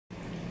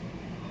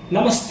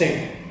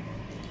Namaste.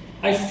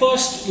 I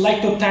first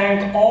like to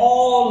thank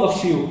all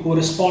of you who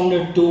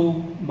responded to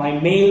my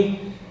mail,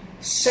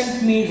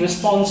 sent me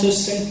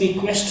responses, sent me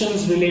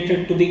questions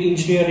related to the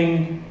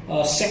engineering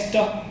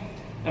sector.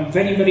 I'm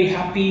very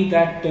happy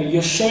that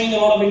you're showing a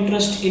lot of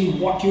interest in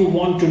what you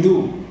want to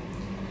do.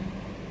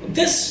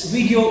 This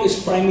video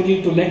is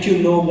primarily to let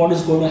you know what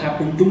is going to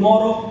happen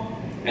tomorrow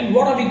and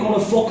what are we going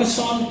to focus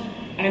on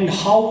and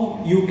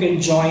how you can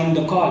join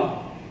the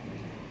call.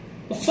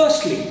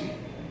 Firstly,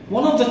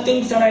 one of the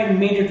things that I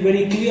made it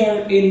very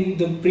clear in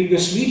the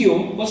previous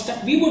video was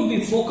that we would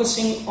be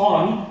focusing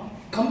on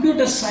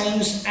computer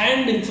science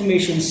and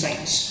information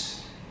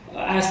science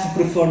as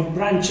the preferred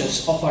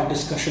branches of our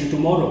discussion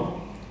tomorrow.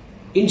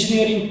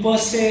 Engineering per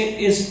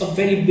se is a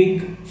very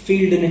big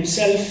field in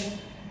itself.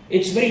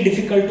 It's very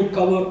difficult to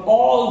cover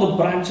all the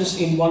branches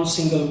in one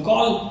single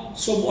call.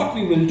 So what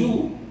we will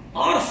do,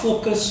 our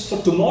focus for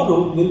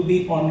tomorrow will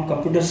be on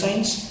computer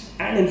science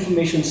and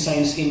information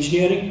science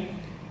engineering.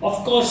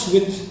 Of course,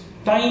 with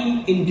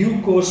time in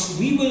due course,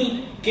 we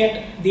will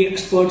get the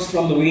experts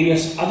from the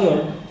various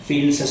other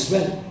fields as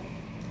well.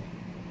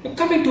 Now,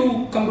 coming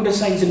to computer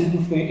science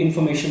and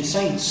information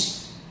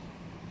science,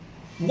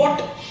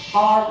 what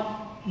are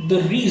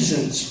the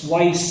reasons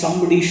why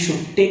somebody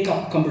should take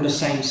up computer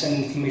science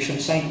and information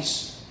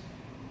science?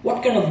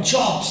 What kind of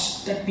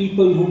jobs that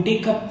people who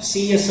take up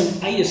CS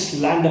and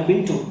IS land up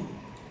into?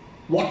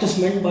 What is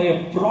meant by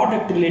a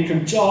product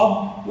related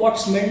job?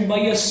 What's meant by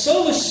a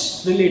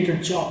service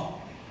related job?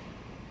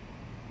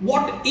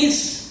 What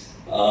is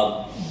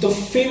the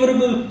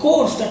favorable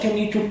course that you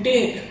need to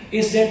take?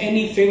 Is there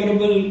any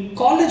favorable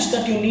college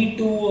that you need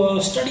to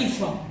study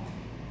from?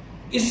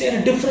 Is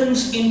there a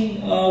difference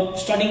in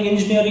studying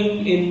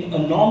engineering in a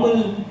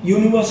normal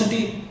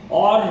university,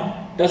 or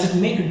does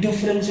it make a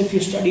difference if you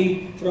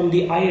study from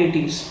the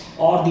IITs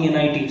or the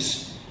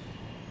NITs?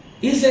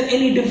 Is there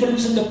any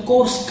difference in the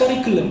course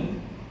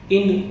curriculum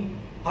in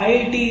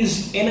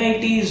IITs,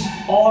 NITs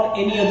or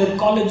any other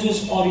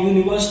colleges or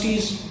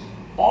universities?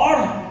 Or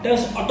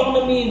does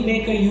autonomy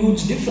make a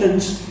huge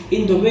difference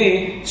in the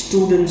way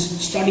students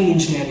study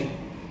engineering?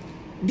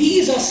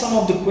 These are some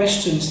of the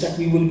questions that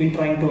we will be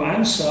trying to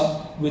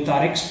answer with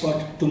our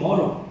expert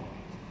tomorrow.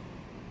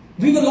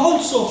 We will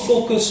also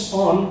focus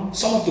on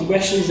some of the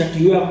questions that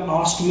you have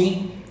asked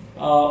me.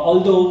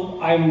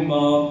 Although I'm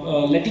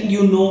letting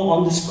you know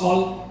on this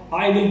call,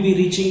 I will be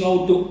reaching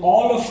out to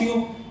all of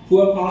you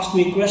who have asked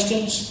me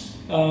questions,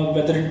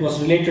 whether it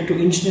was related to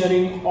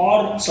engineering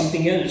or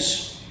something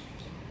else.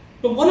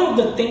 But one of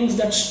the things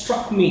that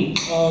struck me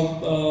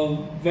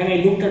when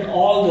I looked at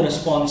all the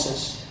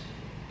responses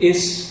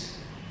is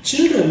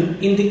children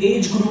in the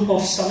age group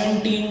of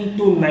 17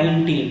 to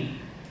 19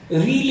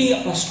 really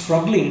are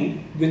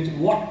struggling with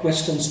what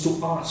questions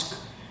to ask.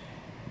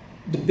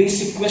 The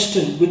basic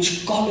question,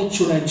 which college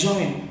should I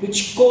join?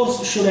 Which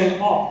course should I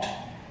opt?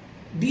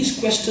 These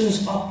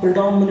questions are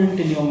predominant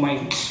in your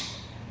minds.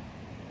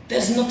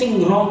 There's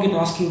nothing wrong in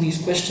asking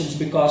these questions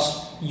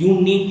because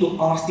you need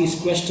to ask these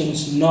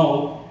questions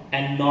now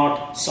and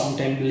not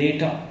sometime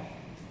later.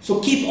 So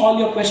keep all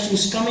your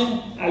questions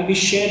coming. I'll be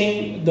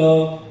sharing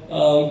the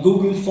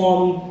Google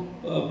form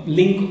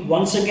link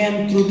once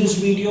again through this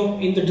video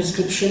in the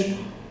description.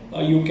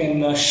 You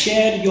can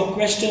share your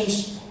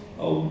questions,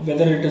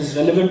 whether it is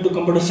relevant to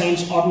computer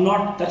science or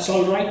not, that's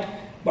all right.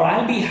 But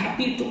I'll be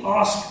happy to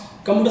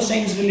ask computer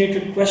science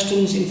related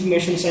questions,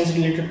 information science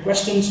related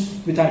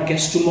questions with our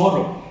guest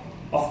tomorrow.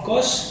 Of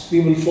course, we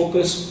will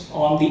focus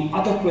on the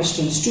other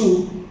questions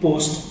too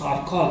post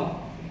our call.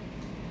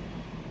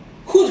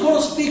 Who's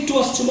going to speak to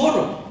us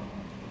tomorrow?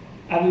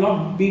 I will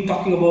not be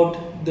talking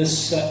about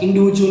this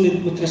individual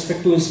with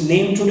respect to his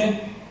name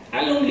today.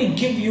 I'll only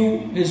give you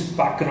his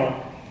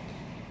background.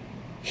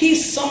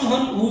 He's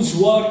someone who's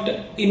worked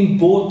in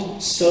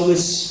both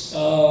service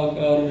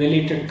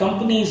related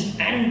companies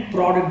and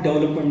product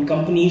development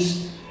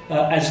companies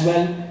as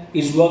well.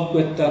 He's worked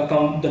with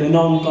the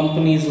renowned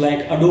companies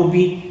like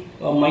Adobe,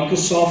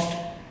 Microsoft,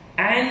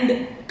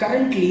 and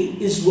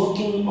currently is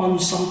working on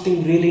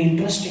something really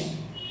interesting.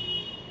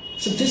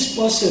 So this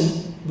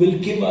person will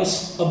give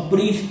us a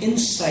brief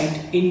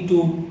insight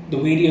into the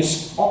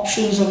various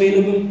options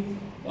available.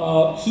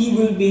 He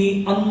will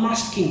be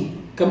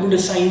unmasking computer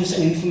science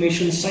and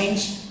information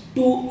science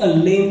to a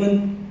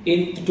layman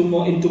in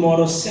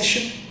tomorrow's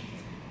session.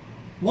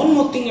 One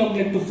more thing I would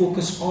like to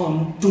focus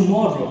on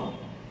tomorrow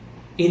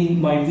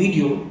in my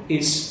video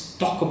is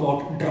talk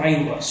about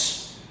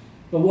drivers.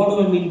 Now, what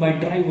do I mean by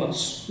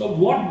drivers? Now,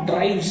 what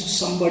drives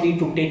somebody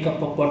to take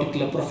up a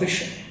particular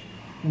profession?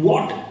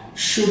 What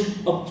should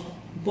a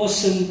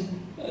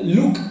person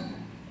look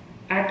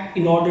at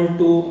in order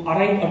to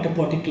arrive at a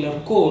particular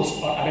course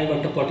or arrive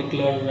at a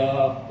particular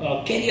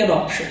career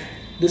option?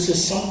 This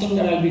is something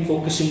that I'll be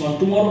focusing on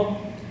tomorrow.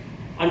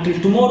 Until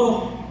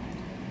tomorrow,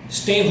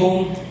 stay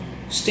home,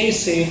 stay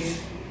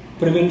safe.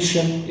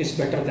 Prevention is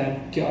better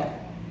than cure.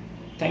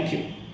 Thank you.